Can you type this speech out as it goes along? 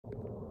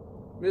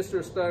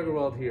Mr.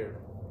 Steigerwald here.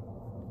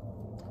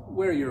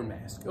 Wear your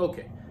mask.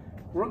 Okay,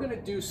 we're going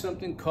to do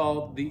something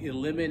called the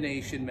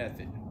elimination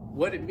method.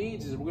 What it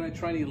means is we're going to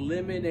try and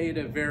eliminate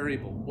a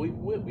variable. We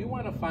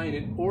want to find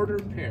an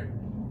ordered pair.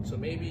 So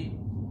maybe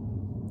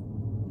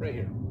right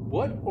here.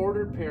 What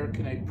ordered pair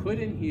can I put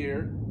in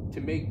here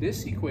to make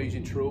this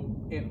equation true,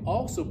 and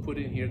also put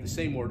in here the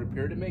same ordered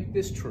pair to make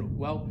this true?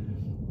 Well,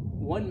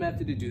 one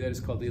method to do that is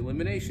called the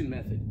elimination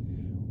method.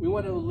 We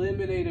want to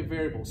eliminate a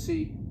variable.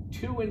 See,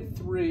 2 and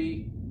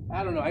 3,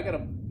 I don't know, I got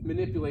to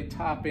manipulate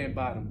top and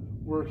bottom.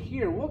 We're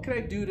here, what can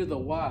I do to the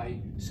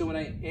y? So when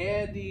I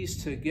add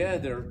these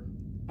together,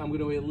 I'm going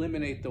to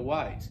eliminate the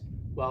y's.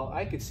 Well,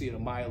 I could see it a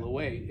mile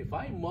away. If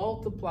I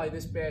multiply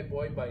this bad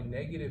boy by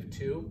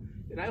 -2,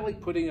 and I like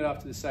putting it off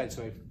to the side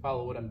so I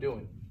follow what I'm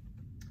doing.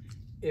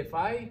 If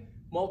I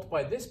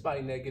multiply this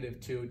by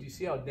 -2, do you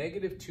see how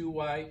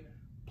 -2y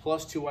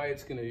plus 2y,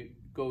 it's going to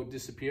go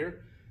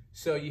disappear?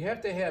 So you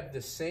have to have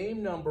the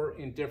same number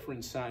in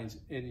different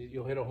signs, and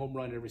you'll hit a home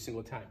run every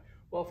single time.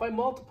 Well, if I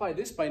multiply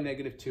this by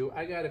 -2,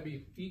 I got to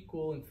be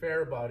equal and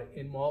fair about it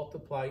and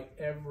multiply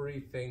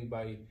everything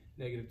by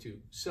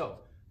 -2. So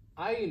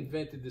I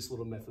invented this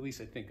little method, at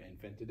least I think I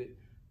invented it.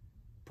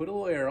 Put a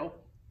little arrow.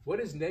 What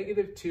is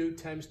 -2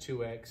 times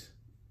 2x?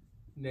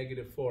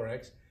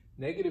 -4x.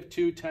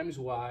 -2 times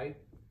y,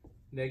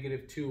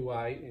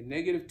 -2y, and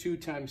 -2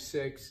 times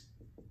 6,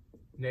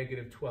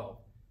 -12.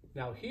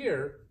 Now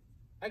here,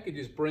 I could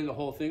just bring the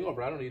whole thing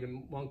over. I don't need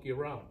to monkey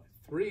around.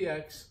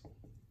 3x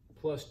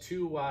plus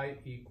 2y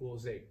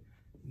equals 8.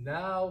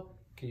 Now,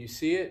 can you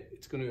see it?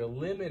 It's going to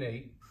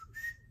eliminate,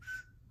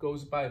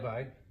 goes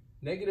bye-bye.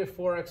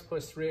 -4x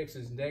plus 3x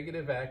is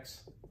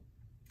 -x,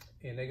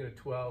 and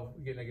 -12,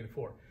 we get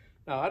 -4.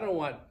 Now,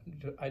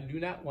 I do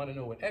not want to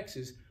know what x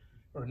is,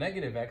 or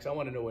 -x, I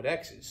want to know what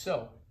x is.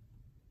 So,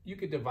 you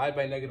could divide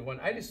by -1.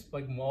 I just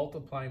like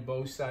multiplying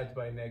both sides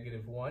by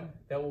 -1.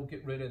 That will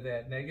get rid of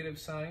that negative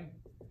sign,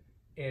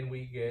 and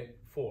we get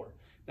 4.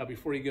 Now,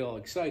 before you get all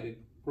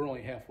excited, we're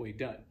only halfway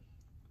done.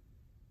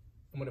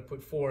 I'm going to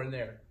put 4 in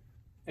there.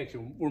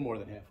 Actually, we're more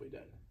than halfway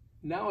done.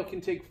 Now I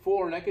can take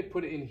 4 and I could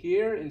put it in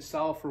here and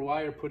solve for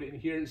y, or put it in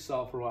here and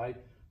solve for y.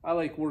 I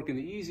like working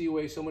the easy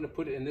way, so I'm going to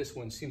put it in this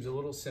one. Seems a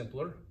little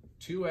simpler.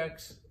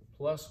 2x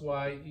plus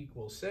y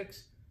equals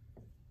 6.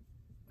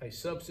 I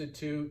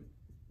substitute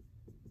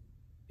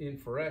in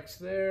for x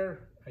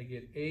there. I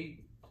get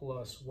 8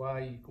 plus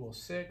y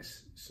equals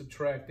 6.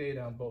 Subtract 8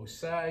 on both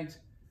sides.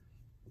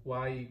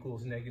 Y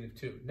equals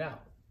 -2. Now,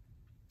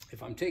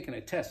 if I'm taking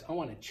a test, I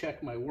want to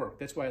check my work.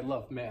 That's why I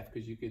love math,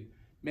 because you could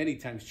many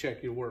times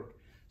check your work.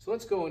 So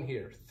let's go in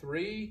here.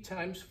 3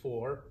 times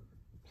 4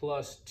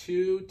 plus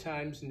 2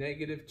 times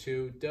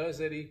 -2. Does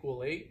that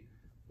equal 8?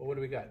 Well, what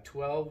do we got?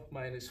 12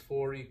 minus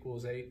 4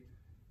 equals 8.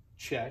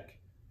 Check.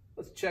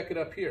 Let's check it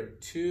up here.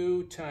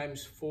 2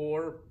 times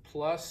 4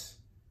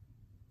 plus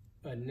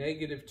a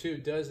 -2.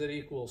 Does that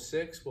equal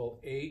 6? Well,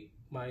 8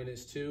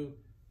 minus 2.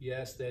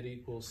 Yes, that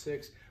equals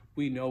 6.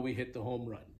 We know we hit the home run.